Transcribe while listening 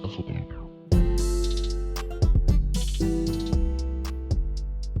discussable.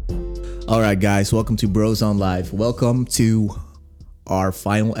 All right, guys, welcome to Bros on Live. Welcome to our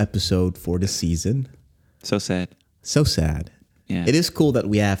final episode for the season. So sad. So sad. Yeah. It is cool that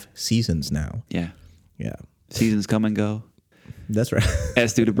we have seasons now. Yeah. Yeah, Seasons come and go. that's right.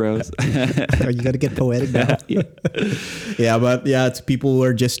 As do the bros. You got to get poetic now. Yeah. But to people who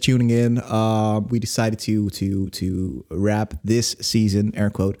are just tuning in, we decided to wrap this season, air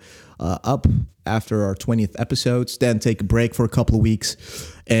quote, up after our 20th episodes, then take a break for a couple of weeks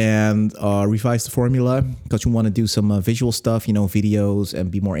and revise the formula because we want to do some visual stuff, videos, and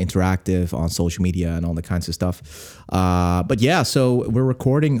be more interactive on social media and all that kinds of stuff. But yeah, so we're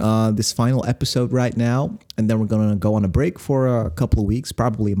recording this final episode right now, and then we're going to go on a break for a couple of weeks,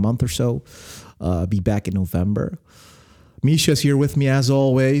 probably a month or so. Be back in November. Misha's here with me as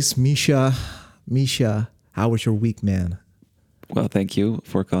always. Misha, how was your week, man? Well, thank you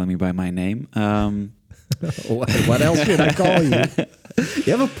for calling me by my name. What else should I call you?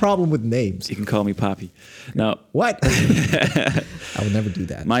 You have a problem with names. You can call me Poppy. No. What? I would never do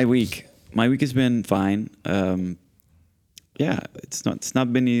that. My week has been fine. It's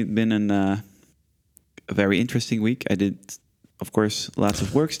not been a very interesting week. I did, of course, lots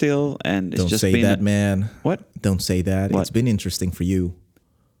of work still, and it's Don't just say been that, man. What? Don't say that. What? It's been interesting for you.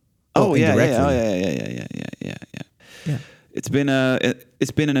 Oh yeah. It's been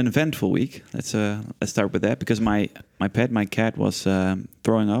an eventful week. Let's start with that because my cat was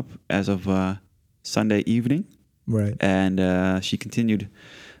throwing up as of Sunday evening, Right. and she continued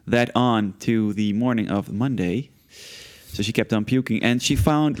that on to the morning of Monday. So she kept on puking, and she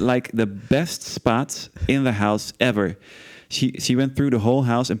found like the best spots in the house ever. She went through the whole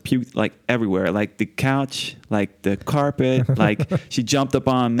house and puked like everywhere, like the couch, like the carpet, like she jumped up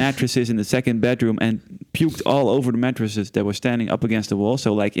on mattresses in the second bedroom and puked all over the mattresses that were standing up against the wall.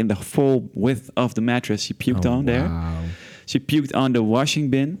 So like in the full width of the mattress, she puked on there. Wow. She puked on the washing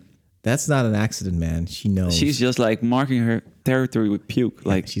bin. That's not an accident, man. She knows. She's just like marking her territory with puke.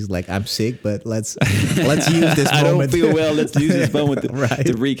 Like she's like, I'm sick, but let's use this moment. I don't feel well. Let's use this moment Right.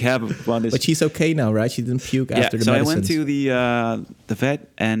 to wreak havoc on this. But she's okay now, right? She didn't puke after the so medicines. I went to the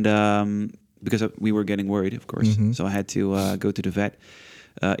vet, and because we were getting worried, of course, so I had to go to the vet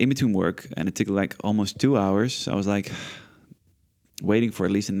in between work, and it took like almost 2 hours. So I was like waiting for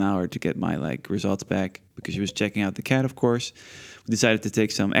at least an hour to get my like results back because she was checking out the cat, of course. We decided to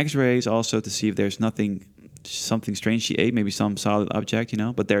take some x-rays also to see if there's something strange she ate, maybe some solid object,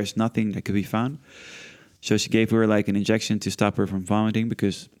 but there's nothing that could be found. So she gave her like an injection to stop her from vomiting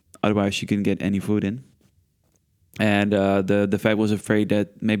because otherwise she couldn't get any food in. And the vet was afraid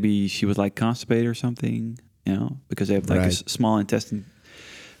that maybe she was like constipated or something, because they have like a small intestine,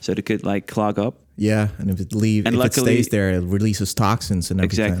 so they could like clog up. Yeah, and if it stays there, it releases toxins and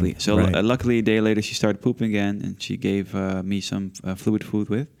everything. Exactly. So luckily a day later she started pooping again, and she gave me some fluid food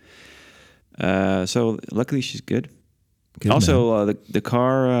with. So luckily she's good. Also, the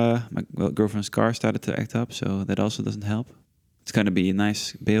car, my girlfriend's car started to act up, so that also doesn't help. It's going to be a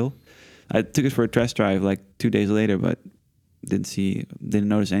nice bill. I took it for a test drive like 2 days later, but didn't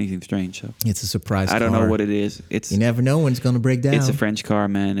notice anything strange. So it's a surprise I don't car. know what it is. You never know when it's going to break down. It's a French car,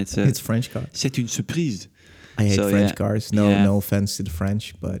 man. It's a French car. C'est une surprise. I hate French cars. No offense to the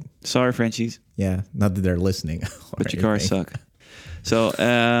French, but sorry, Frenchies. Yeah, not that they're listening. But your cars suck. So,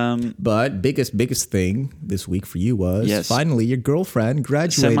 but biggest thing this week for you was finally your girlfriend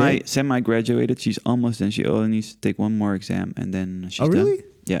graduated. Semi graduated. She's almost done. She only needs to take one more exam, and then she's done. Oh, really?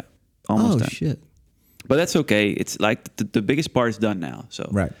 Yeah, almost done. Oh, shit. But that's okay. It's like the biggest part is done now. So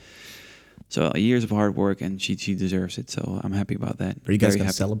right. So years of hard work, and she deserves it. So I'm happy about that. Are you guys going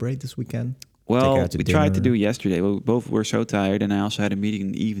to celebrate this weekend? Well, we tried to do yesterday. We both were so tired, and I also had a meeting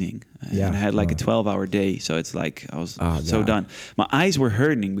in the evening. And I had like a 12-hour day, so it's like I was so done. My eyes were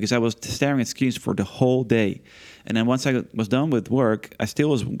hurting because I was staring at screens for the whole day. And then once I was done with work, I still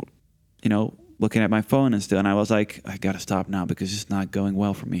was, looking at my phone and I was like, I got to stop now because it's not going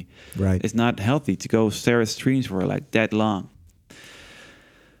well for me. Right. It's not healthy to go stare at screens for like that long.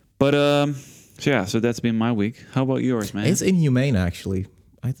 But, so that's been my week. How about yours, man? It's inhumane, actually.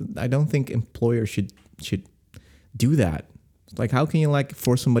 I don't think employers should do that. Like, how can you like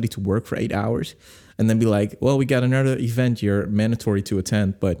force somebody to work for 8 hours and then be like, well, we got another event you're mandatory to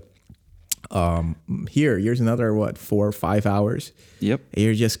attend, but here's another 4 or 5 hours. Yep.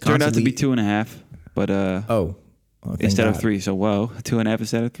 You're just turned constantly... out to be 2.5, but instead of 3. So 2.5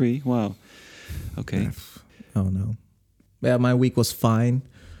 instead of 3. Wow. Okay. Oh no. Yeah, my week was fine.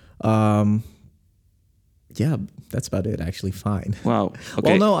 Yeah, that's about it. Actually, fine. Wow.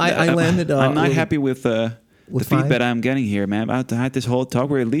 Okay. Well, no, I landed. I'm not happy with The feedback I'm getting here, man, I had this whole talk.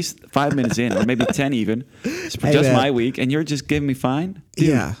 We're at least 5 minutes in, or maybe 10 even. It's just my week, and you're just giving me fine? Dude.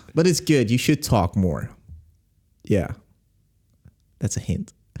 Yeah, but it's good. You should talk more. Yeah. That's a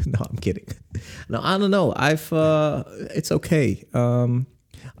hint. No, I'm kidding. No, I don't know. It's okay.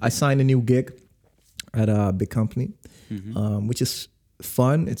 I signed a new gig at a big company, which is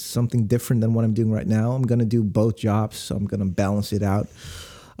fun. It's something different than what I'm doing right now. I'm going to do both jobs, so I'm going to balance it out.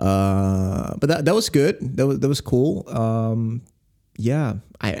 But that was good. That was cool. Yeah,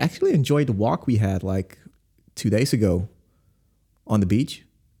 I actually enjoyed the walk we had like 2 days ago on the beach.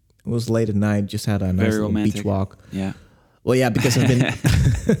 It was late at night. Just had a nice little beach walk. Yeah. Well, yeah, because I've been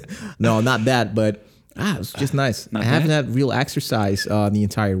no, not that, but it was just nice. I haven't had real exercise the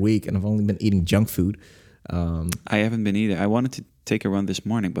entire week, and I've only been eating junk food. I haven't been either. I wanted to take a run this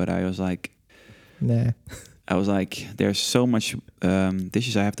morning, but I was like, nah. I was like, there's so much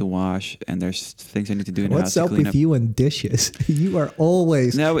dishes I have to wash, and there's things I need to do in the house. What's up with you and dishes? You are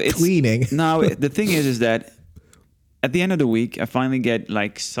always cleaning. No, the thing is that at the end of the week, I finally get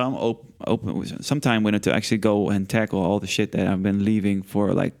like some time when to actually go and tackle all the shit that I've been leaving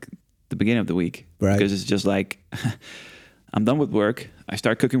for like the beginning of the week. Right. Because it's just like, I'm done with work. I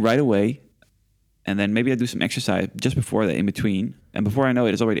start cooking right away. And then maybe I do some exercise just before that, in between. And before I know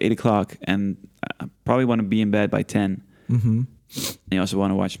it, it's already 8 o'clock. And I probably want to be in bed by 10. Mm-hmm. And you also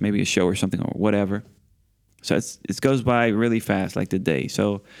want to watch maybe a show or something or whatever. So it goes by really fast, like the day.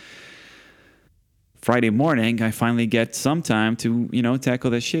 So Friday morning, I finally get some time to,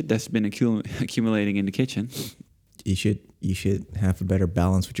 tackle that shit that's been accumulating in the kitchen. You should have a better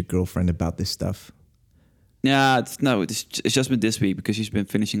balance with your girlfriend about this stuff. Yeah, it's just been this week because she's been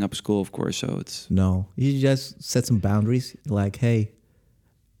finishing up school, of course. So it's no. You just set some boundaries, like, hey,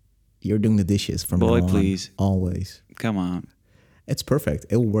 you're doing the dishes from now on, please, always. Come on, it's perfect.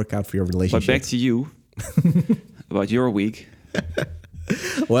 It will work out for your relationship. But back to you about your week.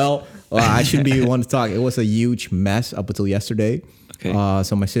 Well, I shouldn't be one to talk. It was a huge mess up until yesterday. Okay.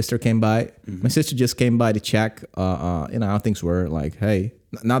 So my sister came by. Mm-hmm. My sister just came by to check, how things were. Like, hey,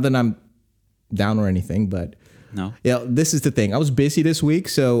 not that I'm down or anything, but no. Yeah, this is the thing. I was busy this week,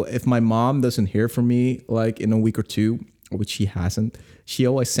 so if my mom doesn't hear from me like in a week or two, which she hasn't, she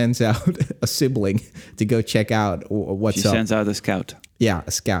always sends out a sibling to go check out what's up. She sends out a scout. Yeah,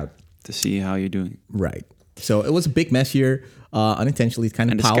 a scout to see how you're doing. Right. So it was a big mess here. Unintentionally, kind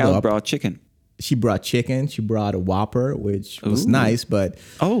of piled up. And the scout brought chicken. She brought chicken. She brought a Whopper, which was nice, but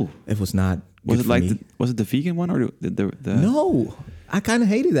it was not. Was it like was it the vegan one or the? No, I kind of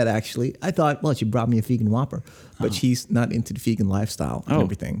hated that actually. I thought, well, she brought me a vegan Whopper, but she's not into the vegan lifestyle and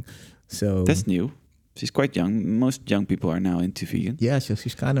everything. So that's new. She's quite young. Most young people are now into vegan. Yeah, so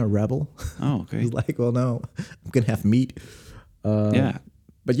she's kind of a rebel. Oh, okay. She's like, well, no, I'm gonna have meat. Yeah.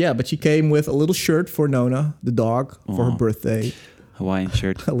 But she came with a little shirt for Nona, the dog, for her birthday. Hawaiian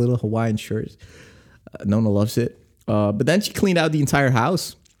shirt. A little Hawaiian shirt. Nona loves it. But then she cleaned out the entire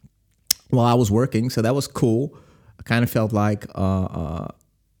house while I was working, so that was cool. I kind of felt like,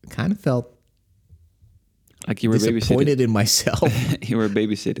 you were disappointed in myself. You were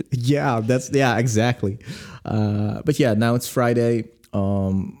babysitted. Yeah, exactly. But yeah, now it's Friday.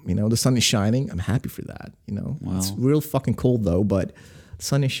 The sun is shining. I'm happy for that. Wow. It's real fucking cold though, but the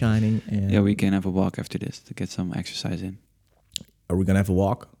sun is shining. And yeah, we can have a walk after this to get some exercise in. Are we gonna have a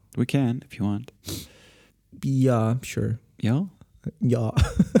walk? We can if you want. Yeah, sure. Yeah. Yeah.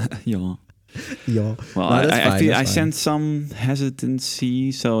 Yeah. Yeah. Well, I sense some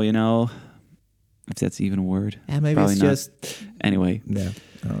hesitancy, so if that's even a word. Yeah, maybe probably it's not. just. Anyway. Yeah,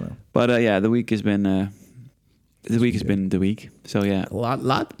 I don't know. But the week has been. The week has been the week. So yeah,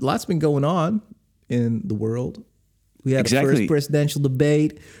 lots been going on in the world. We had a first presidential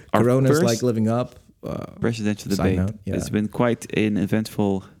debate. Corona's like living up. Presidential debate. Note, yeah. It's been quite an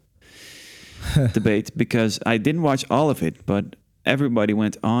eventful debate because I didn't watch all of it, but everybody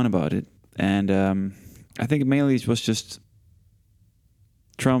went on about it, and I think mainly it was just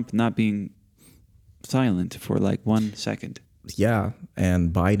Trump not being silent for like 1 second. Yeah,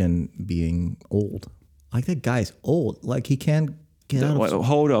 and Biden being old. Like, that guy's old. Like, he can't get out of...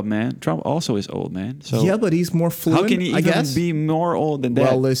 Hold up, man. Trump also is old, man. So yeah, but he's more fluent, how can he even be more old than that?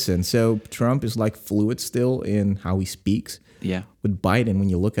 Well, listen. So Trump is like fluid still in how he speaks. Yeah. With Biden, when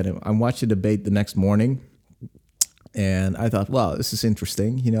you look at him, I watched the debate the next morning, and I thought, wow, this is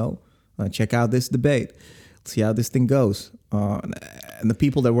interesting. Check out this debate. Let's see how this thing goes. And the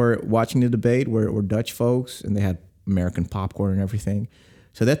people that were watching the debate were Dutch folks, and they had American popcorn and everything.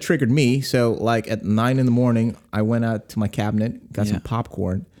 So that triggered me. So like at 9 a.m, I went out to my cabinet, got some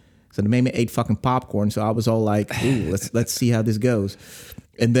popcorn. So they made me 8 fucking popcorn. So I was all like, ooh, let's see how this goes.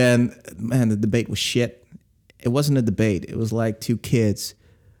 And then, man, the debate was shit. It wasn't a debate. It was like two kids,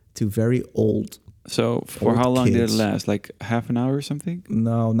 two very old. So for Old how long did it kids. last? Like half an hour or something?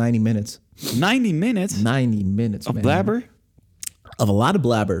 No, 90 minutes. 90 minutes 90 minutes, of man. blabber? Of a lot of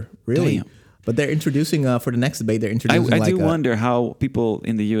blabber, really. Damn. But they're introducing, for the next debate, they're introducing I do wonder how people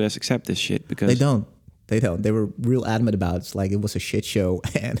in the U.S. accept this shit because They don't. They don't. They were real adamant about it. It's like it was a shit show.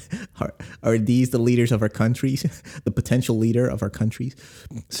 And are these the leaders of our countries? The potential leader of our countries?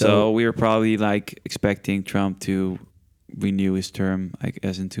 So we were probably like expecting Trump to renew his term, I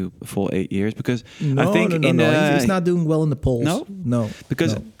guess, into a full 8 years because no, I think no. He's not doing well in the polls. No,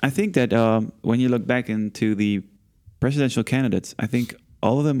 because no. I think that when you look back into the presidential candidates, I think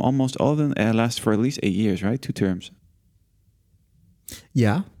almost all of them last for at least 8 years, right? 2 terms.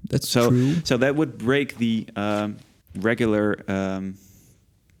 Yeah, that's true. So that would break the regular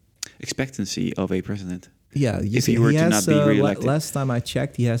expectancy of a president. Yeah, if he were to not be reelected. Last time I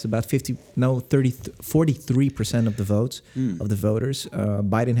checked, he has about 43% of the votes of the voters.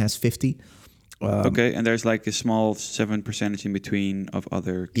 Biden has 50. Okay, and there's like a small 7% in between of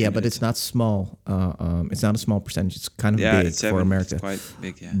other candidates. Yeah, but it's not small. It's not a small percentage. It's kind of big it's for America. It's quite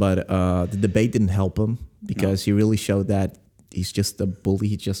big, yeah. But the debate didn't help him because he really showed that he's just a bully.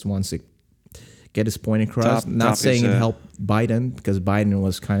 He just wants to get his point across. Not saying it helped Biden because Biden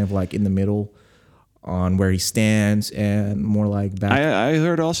was kind of like in the middle on where he stands and more like back. I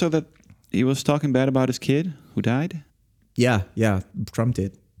heard also that he was talking bad about his kid who died. Yeah, Trump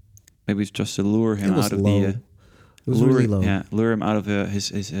did. Maybe it's just to lure him out of low. the. It was really low. Yeah, lure him out of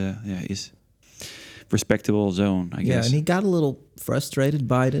his respectable zone, I guess. Yeah, and he got a little frustrated,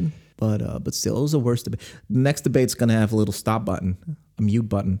 Biden, but still, it was the worst debate. The next debate's gonna have a little stop button, a mute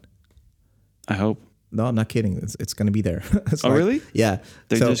button. I hope. No, I'm not kidding. It's gonna be there. Really? Yeah.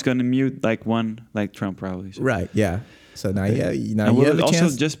 They're just gonna mute like one, like Trump probably. So. Right. Yeah. So now, and will it also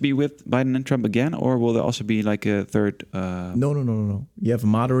just be with Biden and Trump again, or will there also be like a third? No. You have a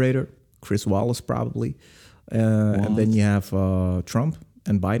moderator, Chris Wallace probably, and then you have Trump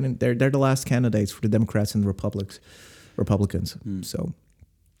and Biden. They're the last candidates for the Democrats and the Republicans. So,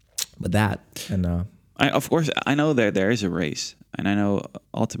 but that and of course I know there is a race, and I know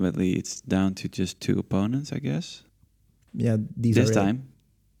ultimately it's down to just 2 opponents, I guess. Yeah, this time,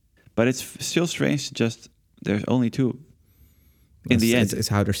 but it's still strange. Just there's only 2. In the end, it's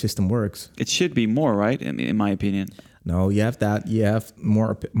how their system works. It should be more, right? In my opinion. No, you have that. You have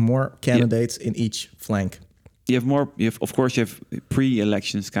more candidates in each flank. You have more. Of course, you have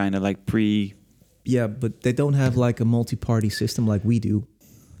pre-elections, kind of like pre. Yeah, but they don't have like a multi-party system like we do.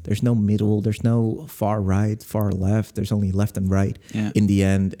 There's no middle. There's no far right, far left. There's only left and right in the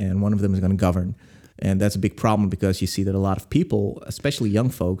end, and one of them is going to govern. And that's a big problem because you see that a lot of people, especially young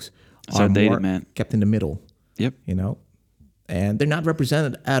folks, are kept in the middle. Yep. And they're not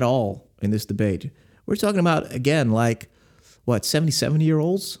represented at all in this debate. We're talking about, again, like,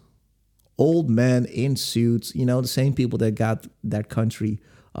 70-year-olds? Old men in suits, the same people that got that country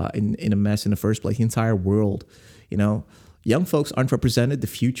in a mess in the first place, the entire world. Young folks aren't represented. The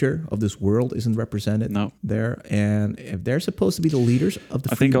future of this world isn't represented there. And if they're supposed to be the leaders of the free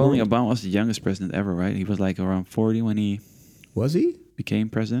world... I think only Obama was the youngest president ever, right? He was like around 40 when he... Was he? Became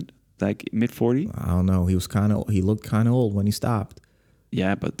president. Like mid-40? I don't know. He looked kind of old when he stopped.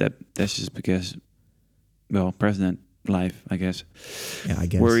 Yeah, but that's just because, president life, I guess. Yeah, I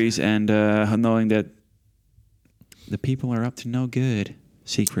guess. Worries and knowing that the people are up to no good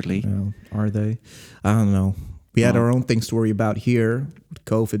secretly. Well, are they? I don't know. We had our own things to worry about here, with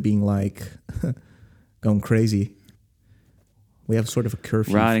COVID being like going crazy. We have sort of a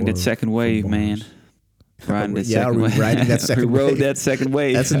curfew. Riding that second wave, man. Riding that second wave. Riding that second wave. We rode that second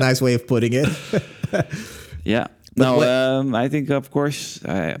wave. That's a nice way of putting it. Yeah. No, I think, of course,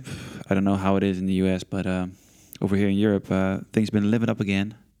 I don't know how it is in the US, but over here in Europe, things been living up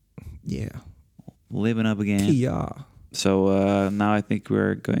again. Yeah. Living up again. Yeah. So now I think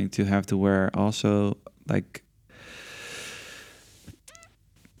we're going to have to wear also like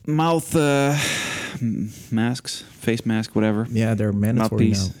mouth masks, face mask, whatever. Yeah, they're mandatory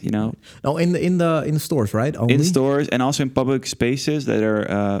mouthpiece, now. No, in the stores, right? Only? In stores and also in public spaces that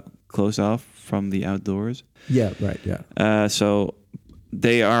are closed off from the outdoors. Yeah, right. Yeah. So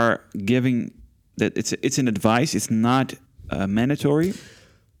they are giving that it's an advice. It's not mandatory.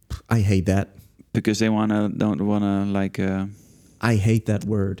 I hate that because they don't wanna like. I hate that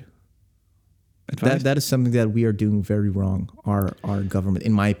word. That is something that we are doing very wrong. Our government,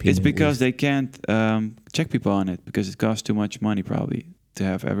 in my opinion, it's because they can't check people on it because it costs too much money probably to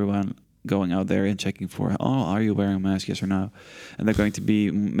have everyone going out there and checking for are you wearing a mask, yes or no, and they're going to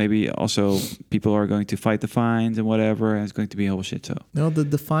be maybe also people are going to fight the fines and whatever, and it's going to be a whole shit. So no,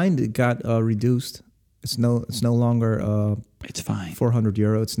 the fine got reduced. It's no longer It's fine.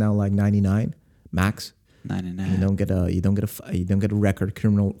 €400. It's now like 99 max. 99. You don't get a record,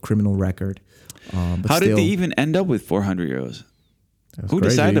 criminal record. But How still, did they even end up with €400? that's Who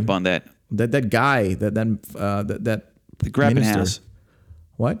crazy. decided upon that? That guy that The Grappen minister. House.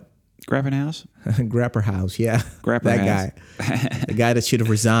 What? Grappen House? Grapper House, yeah. Grapper that House. guy. The guy that should have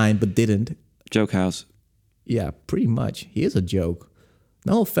resigned but didn't. Joke House. Yeah, pretty much. He is a joke.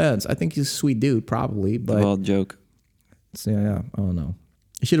 No offense. I think he's a sweet dude, probably, but Well, joke. yeah, I don't know.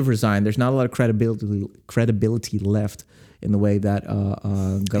 He should have resigned. There's not a lot of credibility left in the way that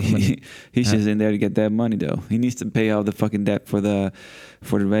government. He's just in there to get that money, though. He needs to pay off the fucking debt for the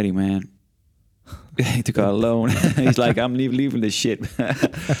ready, man. He took out a loan. He's like, I'm leaving this shit.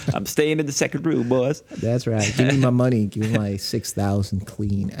 I'm staying in the second room, boss. That's right. Give me my money. Give me my 6,000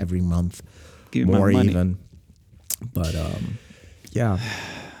 clean every month. Give me More my money. even. But yeah.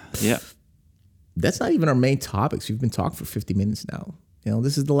 Yeah. That's not even our main topics. We've been talking for 50 minutes now. You know,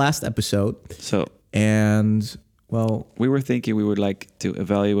 this is the last episode. So, and well, we were thinking we would like to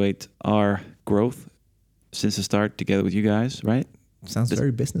evaluate our growth since the start together with you guys, right? Sounds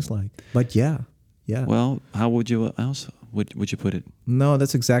very businesslike. But yeah. Well, how would you else would you put it? No,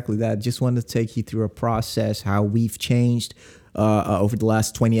 that's exactly that. Just wanted to take you through a process, how we've changed over the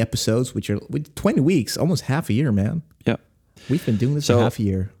last 20 episodes, which are 20 weeks, almost half a year, man. Yeah. We've been doing this for half a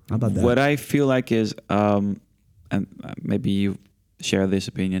year. How about that? What I feel like is, and maybe you share this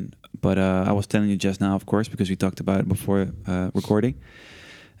opinion, but I was telling you just now, of course, because we talked about it before recording.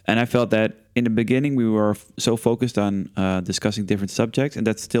 And I felt that in the beginning, we were so focused on discussing different subjects, and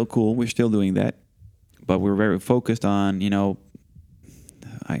that's still cool. We're still doing that. But we're very focused on,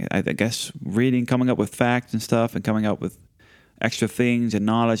 I guess, reading, coming up with facts and stuff, and coming up with extra things and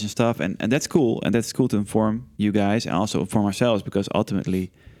knowledge and stuff. And that's cool. And that's cool to inform you guys and also inform ourselves, because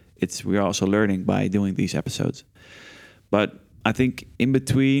ultimately we're also learning by doing these episodes. But I think in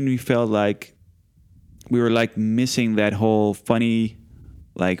between, we felt like we were like missing that whole funny,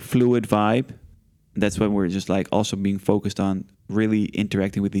 like fluid vibe. That's when we're just like also being focused on really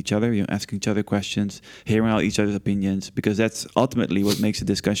interacting with each other, asking each other questions, hearing out each other's opinions, because that's ultimately what makes a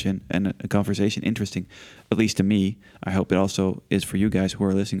discussion and a conversation interesting, at least to me. I hope it also is for you guys who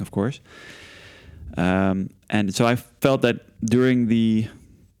are listening, of course. And so I felt that during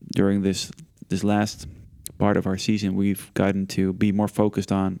this last part of our season, we've gotten to be more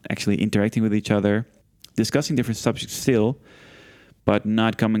focused on actually interacting with each other, discussing different subjects still, but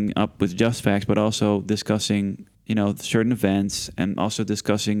not coming up with just facts, but also discussing, certain events, and also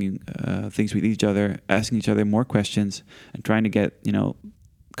discussing things with each other, asking each other more questions, and trying to get,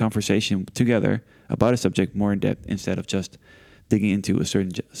 conversation together about a subject more in depth instead of just digging into a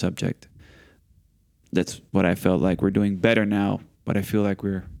certain subject. That's what I felt like we're doing better now, but I feel like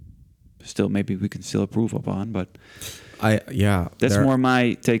we're still, maybe we can still improve upon, but that's more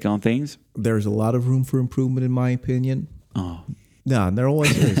my take on things. There's a lot of room for improvement, in my opinion. Oh. Yeah, there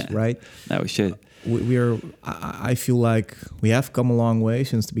always is, right? No, we should. I feel like we have come a long way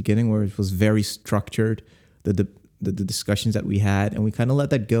since the beginning, where it was very structured, the discussions that we had, and we kind of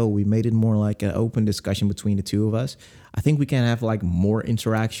let that go. We made it more like an open discussion between the two of us. I think we can have like more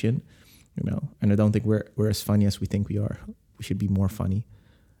interaction, and I don't think we're as funny as we think we are. We should be more funny,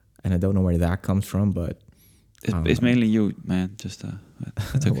 and I don't know where that comes from, but it's mainly you, man. Just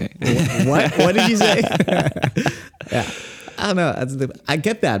it's okay. What did you say? Yeah. I don't know. I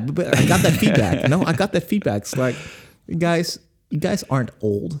get that, but I got that feedback. No, I got that feedback. It's like, you guys aren't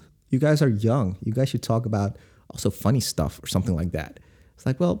old. You guys are young. You guys should talk about also funny stuff or something like that. It's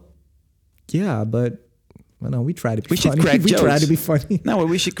like, well, yeah, but we try to be funny. We try to be funny. No,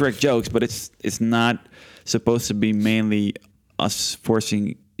 we should correct jokes, but it's not supposed to be mainly us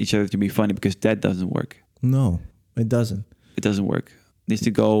forcing each other to be funny, because that doesn't work. No, it doesn't. It doesn't work. It needs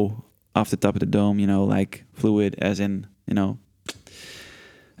to go off the top of the dome, like fluid, as in, and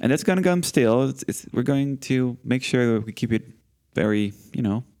that's going to come still. We're going to make sure that we keep it very,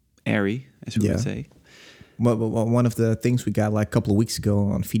 airy, as we would say. Well, one of the things we got like a couple of weeks ago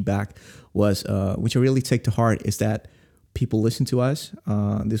on feedback was, which I really take to heart, is that people listen to us.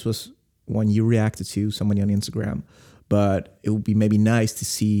 This was one you reacted to, somebody on Instagram, but it would be maybe nice to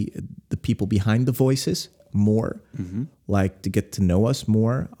see the people behind the voices more, like to get to know us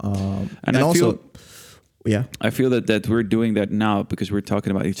more. And also, I feel that we're doing that now because we're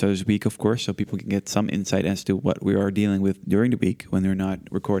talking about each other's week, of course, so people can get some insight as to what we are dealing with during the week when they're not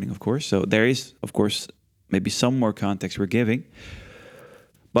recording, of course. So there is, of course, maybe some more context we're giving.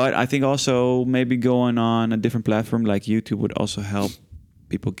 But I think also maybe going on a different platform like YouTube would also help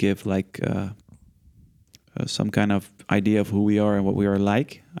people give like some kind of idea of who we are and what we are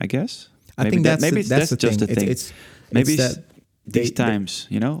like, I guess. I think that's the just thing. the thing. Maybe it's that these times,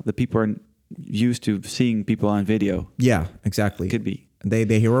 the people are used to seeing people on video. Yeah, exactly. Could be.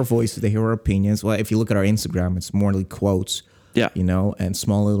 They hear our voices, they hear our opinions. Well, if you look at our Instagram, it's more like quotes, Yeah. And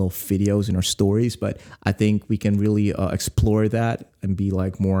small little videos in our stories. But I think we can really explore that and be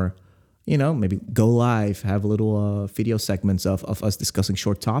like more, maybe go live, have little video segments of us discussing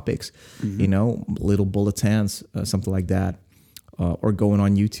short topics, little bulletins, something like that, or going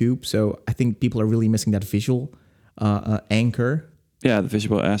on YouTube. So I think people are really missing that visual anchor. Yeah, the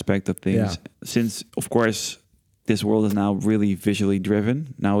visual aspect of things. Yeah. Since, of course, this world is now really visually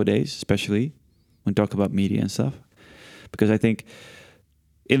driven nowadays, especially when talk about media and stuff. Because I think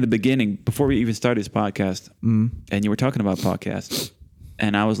in the beginning, before we even started this podcast, and you were talking about podcasts,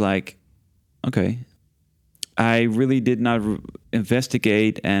 and I was like, okay, I really did not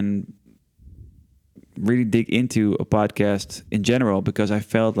investigate and really dig into a podcast in general, because I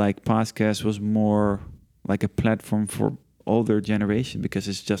felt like podcast was more like a platform for older generation, because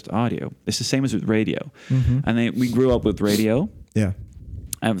it's just audio. It's the same as with radio. And then we grew up with radio. Yeah.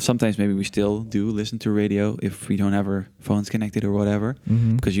 Sometimes maybe we still do listen to radio if we don't have our phones connected or whatever,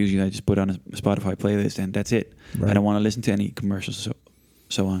 because usually I just put on a Spotify playlist and that's it. Right. I don't want to listen to any commercials,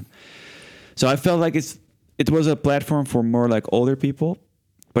 so on. So I felt like it was a platform for more like older people.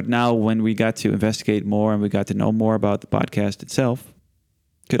 But now when we got to investigate more and we got to know more about the podcast itself,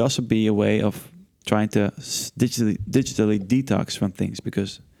 could also be a way of trying to digitally detox from things,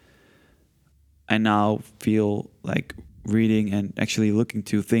 because I now feel like reading and actually looking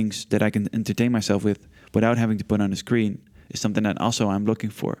to things that I can entertain myself with without having to put on a screen is something that also I'm looking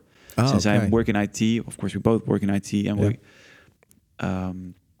for. Since I work in IT, of course we both work in IT, and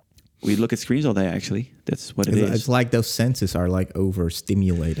we look at screens all day. Actually, that's what it is. It's like those senses are like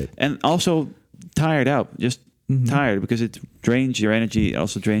overstimulated, and also tired out. Just tired, because it drains your energy. It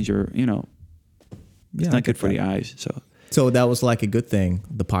also drains your, it's not good for the eyes. So that was like a good thing.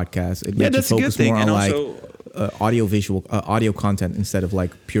 The podcast, it made you that's a good focus thing. more on And like also, audio content instead of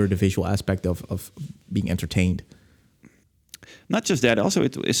like pure the visual aspect of being entertained. not just that. Also,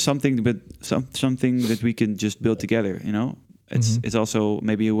 it is something, but something that we can just build together. It's also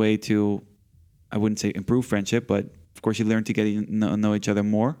maybe a way to, I wouldn't say improve friendship, but of course you learn to know each other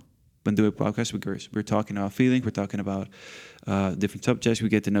more when doing podcasts, because we're talking about feelings, we're talking about different subjects. We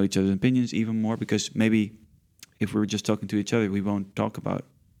get to know each other's opinions even more, because maybe if we're just talking to each other, we won't talk about,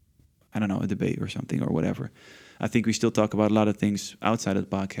 I don't know, a debate or something or whatever. I think we still talk about a lot of things outside of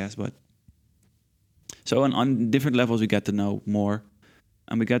the podcast, but so on different levels we got to know more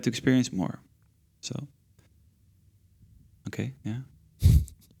and we got to experience more. So, okay, yeah.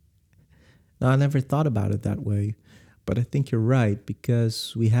 No, I never thought about it that way, but I think you're right,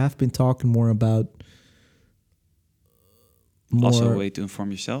 because we have been talking more about also a way to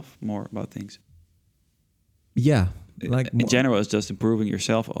inform yourself more about things. Yeah, like in general, it's just improving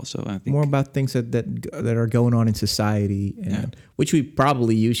yourself. Also, I think more about things that are going on in society, and which we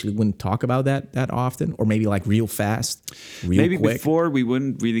probably usually wouldn't talk about that often, or maybe like real fast, maybe quick. Before we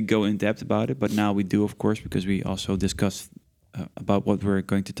wouldn't really go in depth about it, but now we do, of course, because we also discuss about what we're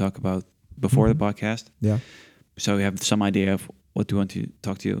going to talk about before the podcast. Yeah. So we have some idea of what we want to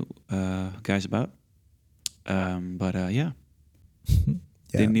talk to you guys about. But yeah.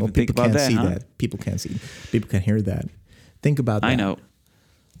 Yeah, didn't even think about that. That. People can't see. People can hear that. Think about that. I know.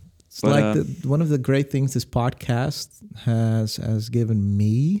 It's but, like one of the great things this podcast has given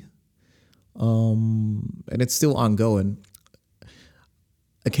me, and it's still ongoing.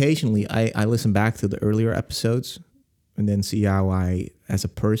 Occasionally, I listen back to the earlier episodes and then see how I, as a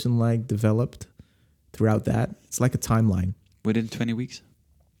person, like developed throughout that. It's like a timeline. Within 20 weeks?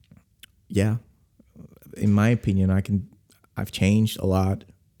 Yeah. In my opinion, I've changed a lot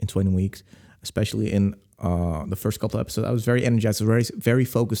in 20 weeks, especially in the first couple of episodes. I was very energized, very, very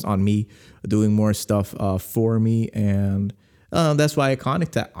focused on me, doing more stuff for me. And that's why I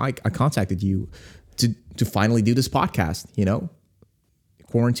contacted you to finally do this podcast,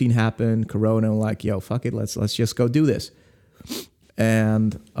 Quarantine happened, Corona, like, yo, fuck it, let's just go do this.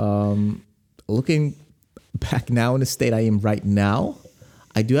 And looking back now in the state I am right now,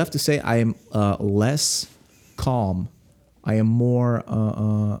 I do have to say I am less calm. I am more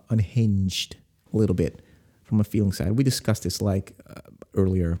unhinged a little bit from a feeling side. We discussed this like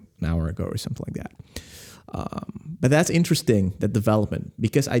earlier, an hour ago or something like that. But that's interesting, that development,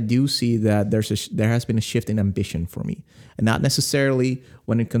 because I do see that there has been a shift in ambition for me, and not necessarily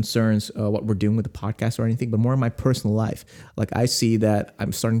when it concerns what we're doing with the podcast or anything, but more in my personal life. Like I see that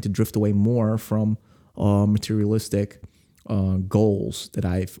I'm starting to drift away more from materialistic goals that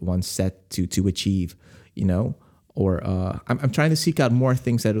I've once set to achieve. or I'm trying to seek out more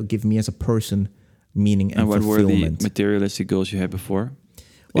things that will give me as a person meaning and what were the fulfillment. materialistic goals you had before?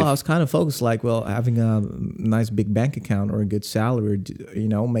 Well, I was kind of focused like, well, having a nice big bank account or a good salary,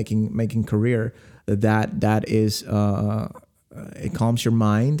 making career, that is it calms your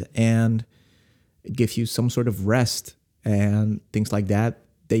mind and it gives you some sort of rest and things like that.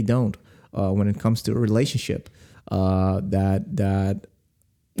 They don't when it comes to a relationship. That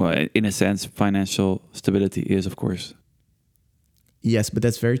Well, in a sense, financial stability is, of course, yes, but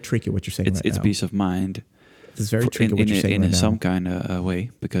that's very tricky. What you're saying it's now. peace of mind. It's very tricky what you're saying in right now. some kind of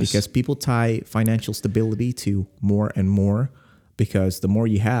way Because people tie financial stability to more and more, because the more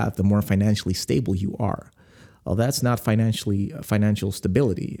you have, the more financially stable you are. Well, that's not financial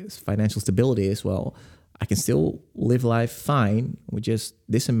stability. Financial stability is, well, I can still live life fine with just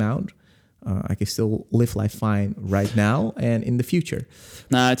this amount. I can still live life fine right now and in the future.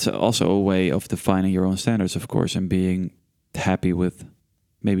 Nah, it's also a way of defining your own standards, of course, and being happy with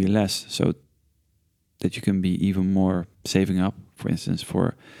maybe less, so that you can be even more saving up, for instance,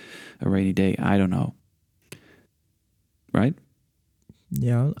 for a rainy day. I don't know. Right?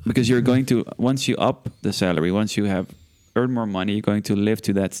 Yeah. Because you're going to, once you up the salary, once you have earned more money, you're going to live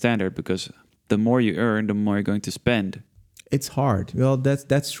to that standard, because the more you earn, the more you're going to spend. It's hard. Well,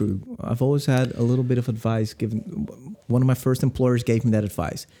 that's true. I've always had a little bit of advice given. One of my first employers gave me that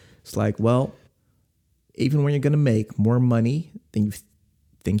advice. It's like, well, even when you're going to make more money than you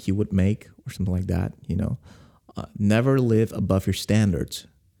think you would make or something like that, never live above your standards.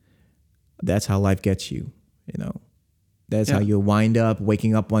 That's how life gets you, That's how you wind up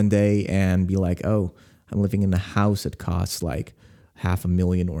waking up one day and be like, oh, I'm living in a house that costs like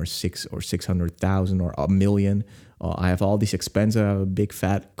 $500,000 or 600,000 or $1 million. I have all these expenses. I have a big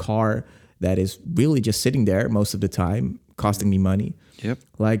fat car that is really just sitting there most of the time, costing me money. Yep.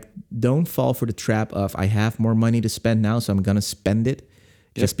 Like, don't fall for the trap of I have more money to spend now, so I'm gonna spend it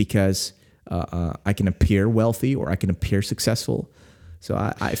just because I can appear wealthy or I can appear successful. So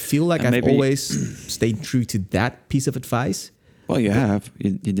I feel like I've always stayed true to that piece of advice. Well, you have.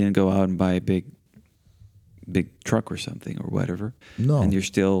 You didn't go out and buy a big truck or something or whatever. No. And you're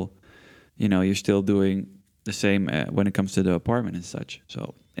still doing the same when it comes to the apartment and such.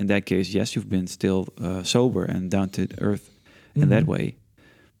 So in that case, yes, you've been still sober and down to earth in that way.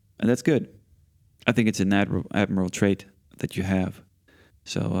 And that's good. I think it's an admirable trait that you have.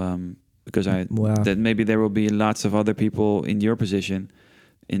 So because that maybe there will be lots of other people in your position,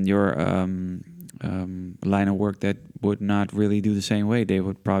 in your line of work, that would not really do the same way. They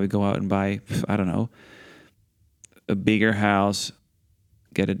would probably go out and buy, I don't know, a bigger house,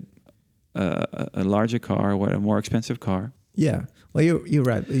 get a larger car, a more expensive car. Yeah, well, you're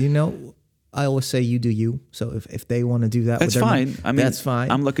right. I always say you do you. So if they want to do that, that's fine. I mean, that's fine.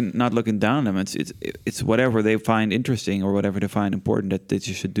 I'm not looking down on them. It's whatever they find interesting or whatever they find important that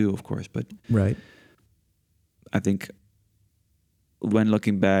you should do, of course. But right, I think when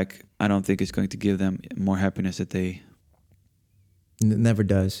looking back, I don't think it's going to give them more happiness that they. It never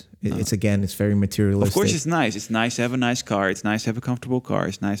does. It's very materialistic. Of course, it's nice. It's nice to have a nice car. It's nice to have a comfortable car.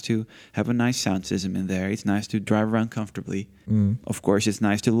 It's nice to have a nice sound system in there. It's nice to drive around comfortably. Of course, it's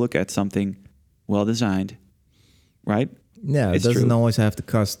nice to look at something well designed, right? Yeah, it doesn't always have to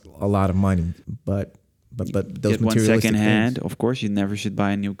cost a lot of money, but those get one second hand. Of course, you never should buy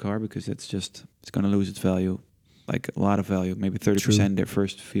a new car, because it's going to lose its value, like a lot of value, maybe 30% their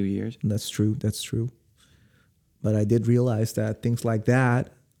first few years. That's true. But I did realize that things like that,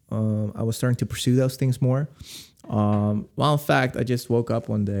 I was starting to pursue those things more. In fact, I just woke up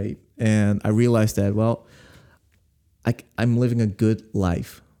one day and I realized that, I'm living a good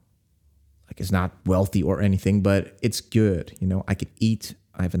life. Like, it's not wealthy or anything, but it's good. I can eat.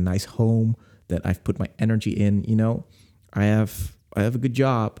 I have a nice home that I've put my energy in. I have a good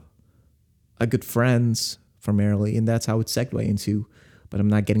job, I have good friends primarily, and that's how it segued into. But I'm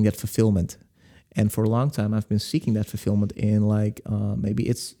not getting that fulfillment. And for a long time, I've been seeking that fulfillment in maybe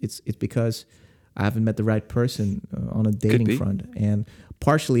it's because I haven't met the right person on a dating front. And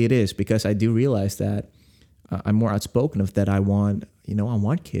partially it is because I do realize that I'm more outspoken of that. I want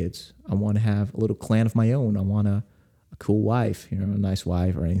kids. I want to have a little clan of my own. I want a cool wife, a nice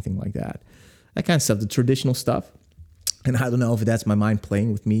wife or anything like that. That kind of stuff, the traditional stuff. And I don't know if that's my mind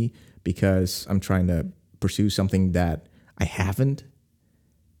playing with me because I'm trying to pursue something that I haven't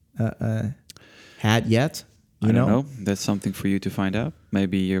had yet. I don't know. That's something for you to find out.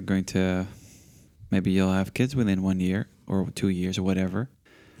 Maybe you'll have kids within 1 year or 2 years or whatever.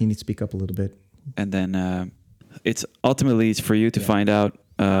 You need to speak up a little bit. And then it's for you to find out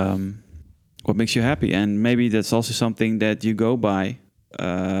what makes you happy. And maybe that's also something that you go by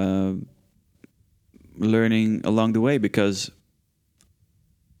learning along the way, because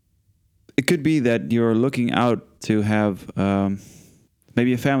it could be that you're looking out to have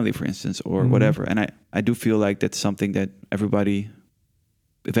maybe a family, for instance, or whatever. And I do feel like that's something that everybody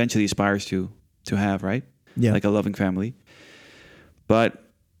eventually aspires to have, right? Yeah. Like a loving family. But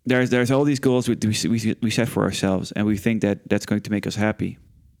there's all these goals we set for ourselves, and we think that that's going to make us happy.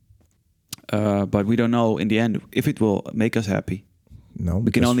 But we don't know in the end if it will make us happy. No,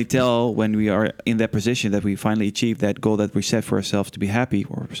 We can only tell when we are in that position that we finally achieve that goal that we set for ourselves to be happy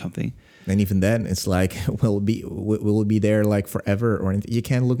or something. And even then, it's like, will it be there like forever? Or anything? You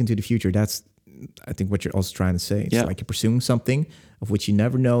can't look into the future. That's, I think, what you're also trying to say. It's like you're pursuing something of which you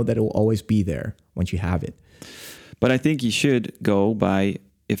never know that it will always be there once you have it. But I think you should go by,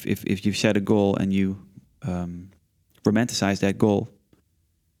 if you set a goal and you romanticize that goal,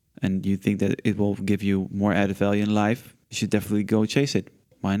 and you think that it will give you more added value in life, you should definitely go chase it.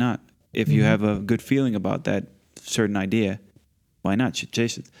 Why not? If you have a good feeling about that certain idea, why not? You should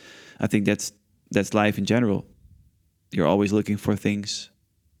chase it. I think that's life in general. You're always looking for things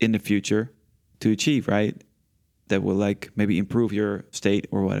in the future to achieve, right? That will like maybe improve your state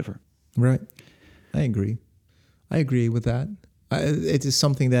or whatever. Right. I agree with that. It is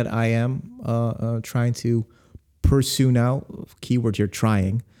something that I am trying to pursue now. Keyword, you're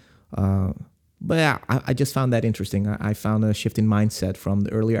trying. But yeah, I just found that interesting. I found a shift in mindset from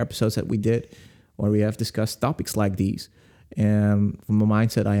the earlier episodes that we did, where we have discussed topics like these. And from the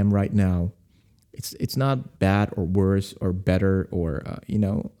mindset I am right now, it's not bad or worse or better or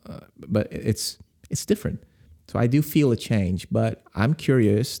but it's different. So I do feel a change. But I'm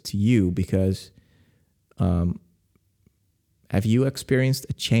curious to you because have you experienced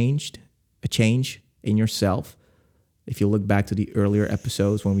a change in yourself? If you look back to the earlier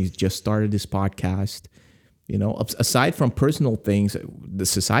episodes when we just started this podcast, aside from personal things, the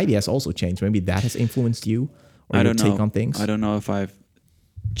society has also changed. Maybe that has influenced you or your take on things. I don't know if I've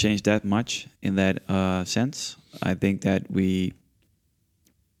changed that much in that sense. I think that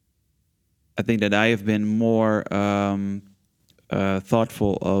I have been more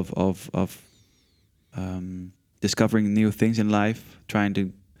thoughtful of discovering new things in life, trying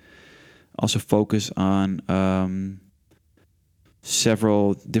to also focus on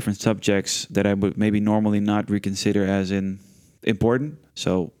several different subjects that I would maybe normally not reconsider as important.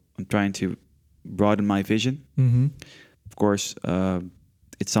 So I'm trying to broaden my vision. Mm-hmm. Of course,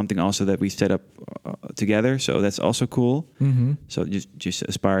 it's something also that we set up together, so that's also cool. Mm-hmm. So just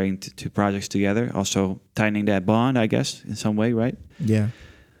aspiring to projects together, also tightening that bond, I guess, in some way, right? Yeah.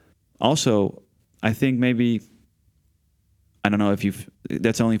 Also, I think maybe, I don't know if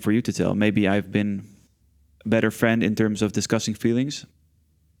that's only for you to tell. Maybe I've been a better friend in terms of discussing feelings,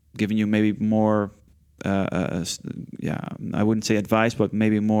 giving you maybe more, I wouldn't say advice, but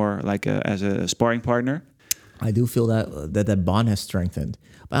maybe more like as a sparring partner. I do feel that bond has strengthened,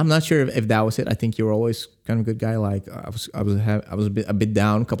 but I'm not sure if that was it. I think you were always kind of a good guy. Like I was a bit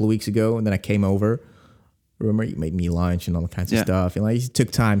down a couple of weeks ago, and then I came over. Remember, you made me lunch and all kinds of stuff, and like you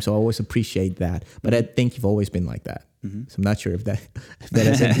took time. So I always appreciate that. But I think you've always been like that. Mm-hmm. So I'm not sure if that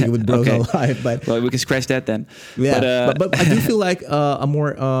has anything to do with bros alive. But well, we can scratch that then. Yeah, but I do feel like a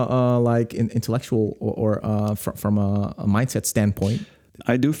more like intellectual or from a mindset standpoint.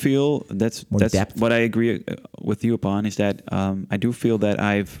 I do feel that's depth. What I agree with you upon is that I do feel that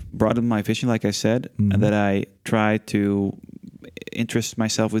I've broadened my vision, like I said, mm-hmm. and that I try to interest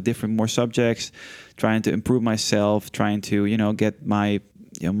myself with different more subjects, trying to improve myself, trying to get my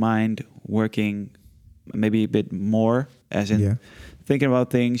mind working maybe a bit more, as in thinking about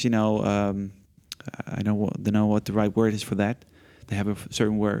things. I don't know what the right word is for that. They have a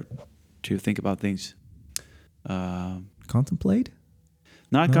certain word to think about things. Contemplate.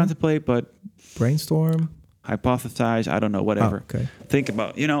 Not contemplate, but brainstorm, hypothesize. I don't know, whatever. Oh, okay. Think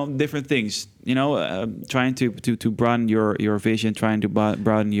about different things. Trying to broaden your vision, trying to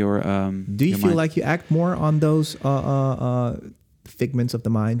broaden your. Do you your feel mind. like you act more on those figments of the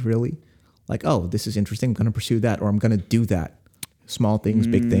mind? Really, like, oh, this is interesting. I'm going to pursue that, or I'm going to do that. Small things,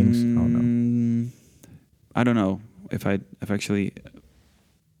 big things. I don't know. I don't know if I've actually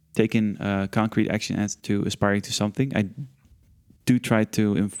taken concrete action as to aspiring to something. I do try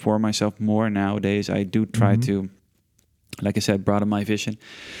to inform myself more nowadays. I do try to, like I said, broaden my vision.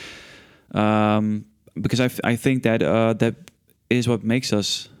 Because I think that that is what makes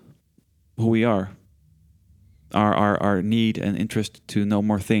us who we are. Our need and interest to know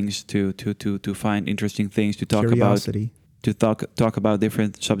more things, to find interesting things, to talk Curiosity. about, to talk about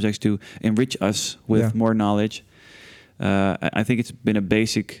different subjects, to enrich us with more knowledge. I think it's been a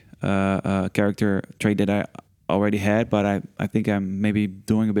basic character trait that I already had, but I think I'm maybe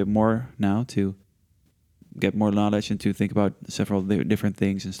doing a bit more now to get more knowledge and to think about several different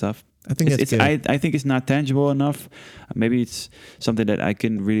things and stuff. I think that's good. I think it's not tangible enough. Maybe it's something that I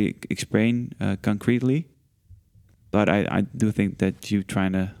can really explain concretely. But I do think that you try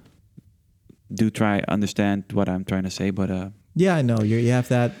understand what I'm trying to say. But yeah, I know you have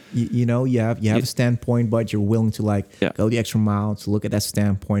that. You have a standpoint, but you're willing to go the extra mile to look at that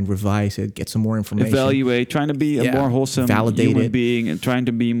standpoint, revise it, get some more information, evaluate, trying to be a more wholesome human being, and trying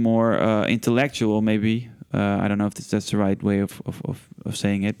to be more intellectual. Maybe I don't know if that's the right way of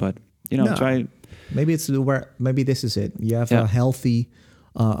saying it, but try. Maybe maybe this is it. You have a healthy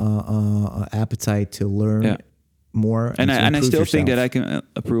appetite to learn more, and I still yourself. think that I can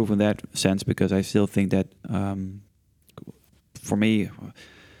approve in that sense, because I still think that. For me,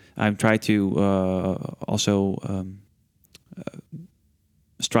 I've tried to also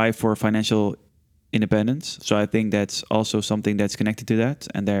strive for financial independence. So I think that's also something that's connected to that.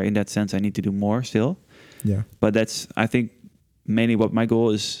 And there, in that sense, I need to do more still. Yeah. But that's, I think, mainly what my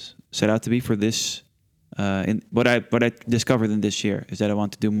goal is set out to be for this. What I discovered in this year is that I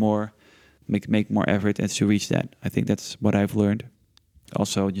want to do more, make more effort, and to reach that. I think that's what I've learned.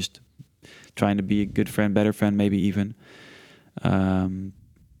 Also, just trying to be a good friend, better friend, maybe even.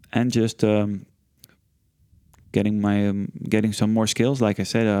 And just getting some more skills. Like I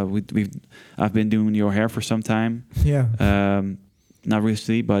said, I've been doing your hair for some time. Yeah. Not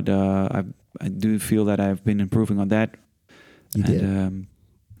recently, but I do feel that I've been improving on that. You did.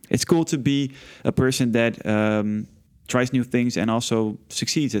 It's cool to be a person that tries new things and also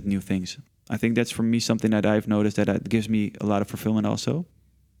succeeds at new things. I think that's for me something that I've noticed that gives me a lot of fulfillment also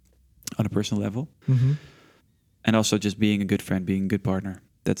on a personal level. Mm-hmm. And also just being a good friend, being a good partner.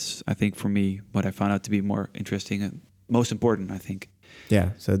 That's, I think, for me, what I found out to be more interesting and most important, I think.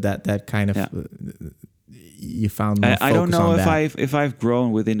 Yeah. So that kind of you found more I don't focus know on if I've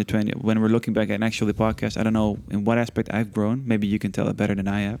grown within the 20. When we're looking back at actually the podcast, I don't know in what aspect I've grown. Maybe you can tell it better than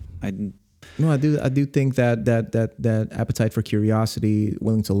I have. No, I do think that appetite for curiosity,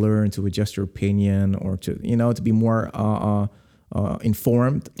 willing to learn, to adjust your opinion, or to be more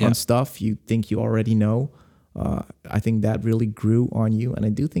informed on stuff you think you already know. I think that really grew on you, and I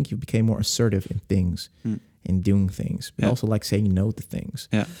do think you became more assertive in things, in doing things, but also like saying no to things.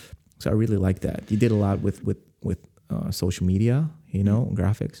 Yeah. So I really like that. You did a lot with social media,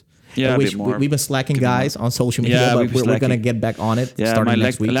 graphics. Yeah, we've been slacking, guys, on social media, but we're going to get back on it starting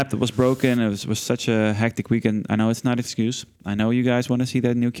next week. My laptop was broken. It was such a hectic weekend. I know it's not an excuse. I know you guys want to see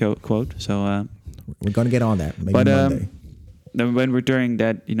that new quote. So we're going to get on that maybe Monday. When we're during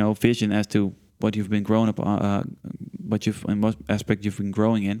that, vision as to what you've been growing up, in what aspect you've been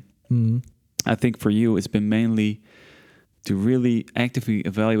growing in. Mm-hmm. I think for you, it's been mainly to really actively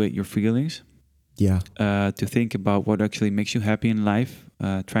evaluate your feelings. Yeah. To think about what actually makes you happy in life.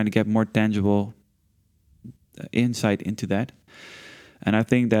 Trying to get more tangible insight into that. And I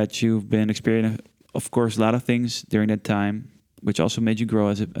think that you've been experiencing, of course, a lot of things during that time, which also made you grow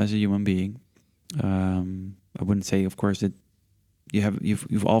as a human being. I wouldn't say, of course, that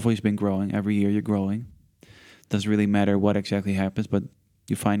you've always been growing. Every year you're growing. Doesn't really matter what exactly happens, but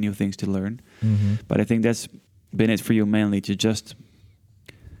you find new things to learn. Mm-hmm. But I think that's been it for you mainly, to just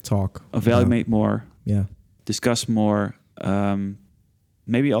talk, evaluate more, discuss more,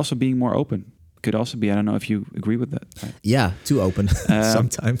 maybe also being more open. Could also be, I don't know if you agree with that. Right? Yeah, too open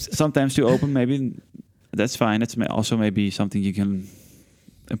Sometimes too open, maybe. That's fine. That's also maybe something you can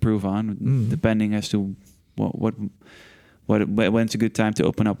improve on, depending as to when's a good time to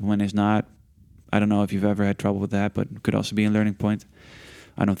open up and when it's not. I don't know if you've ever had trouble with that, but it could also be a learning point.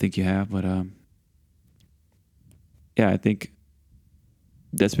 I don't think you have, but I think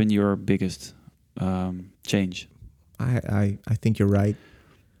that's been your biggest change. I think you're right.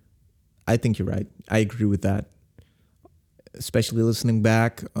 I think you're right. I agree with that, especially listening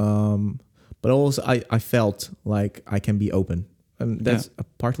back. But also, I felt like I can be open. And that's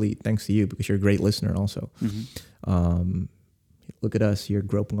partly thanks to you, because you're a great listener also. Mm-hmm. Look at us here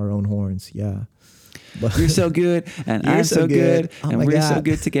groping our own horns. Yeah. But you're so good, and I'm so good, and we're so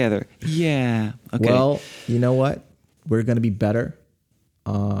good together. Yeah. Okay. Well, you know what? We're going to be better.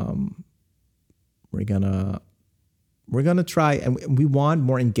 We're gonna try, and we want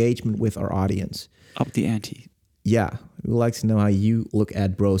more engagement with our audience. Up the ante. Yeah, we would like to know how you look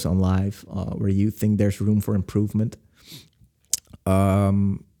at Bros on Live, where you think there's room for improvement. We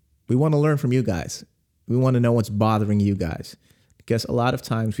want to learn from you guys. We want to know what's bothering you guys, because a lot of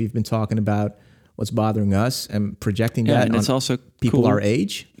times we've been talking about what's bothering us and projecting that and on it's also people cool our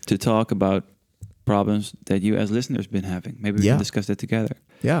age to talk about problems that you as listeners been having. Maybe we can discuss that together.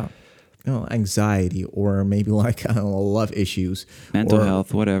 Yeah. anxiety, or maybe like, I don't know, love issues, mental or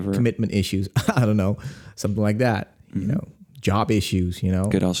health, whatever. commitment issues. I don't know, something like that. You know, job issues. You know,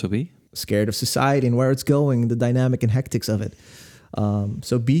 Could also be scared of society and where it's going, the dynamic and hectics of it.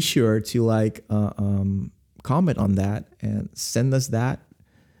 So be sure to like comment on that and send us that.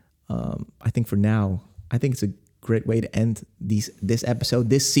 I think for now, I think it's a great way to end this episode,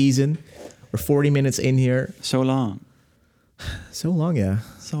 this season. We're 40 minutes in here. So long. So long, yeah.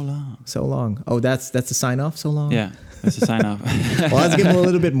 So long. So long. Oh, that's the sign off. So long. Yeah, that's the sign off. Well, let's give them a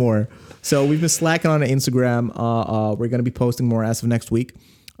little bit more. So we've been slacking on Instagram. We're going to be posting more as of next week.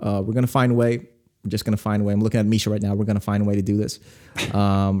 We're going to find a way. We're just going to find a way. I'm looking at Misha right now. We're going to find a way to do this. We're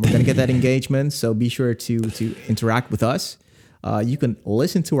going to get that engagement. So be sure to interact with us. You can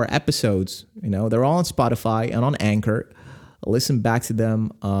listen to our episodes. You know, they're all on Spotify and on Anchor. Listen back to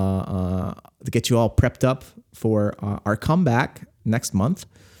them to get you all prepped up for our comeback next month.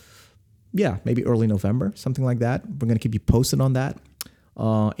 Yeah, maybe early November, something like that. We're going to keep you posted on that.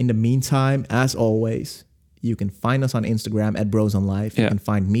 In the meantime, as always, you can find us on Instagram at Bros on Life. You can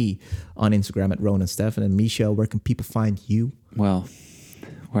find me on Instagram at Ronan Stefan. And Misha, where can people find you? Well,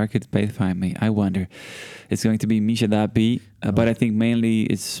 where could they find me? I wonder. It's going to be Misha.b. But I think mainly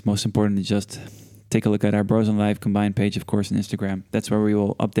it's most important to just take a look at our Bros on Life combined page, of course, on Instagram. That's where we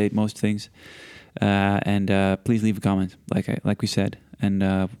will update most things. And please leave a comment, like we said.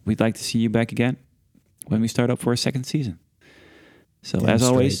 And we'd like to see you back again when we start up for a second season. So as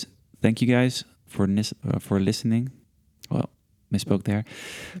always, thank you guys for listening. Well, misspoke there.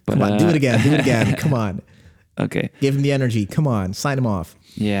 But, come on, do it again. Come on. Okay. Give him the energy. Come on, sign him off.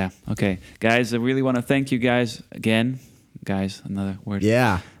 Yeah, okay. Guys, I really want to thank you guys again. Guys, another word.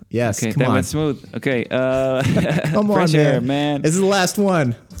 Yeah, yes, okay, come that on. went smooth. Okay. Come on, man. This is the last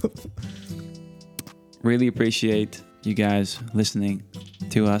one. Really appreciate you guys listening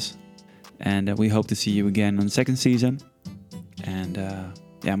to us. And we hope to see you again on the second season. And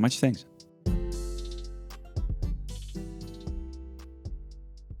much thanks.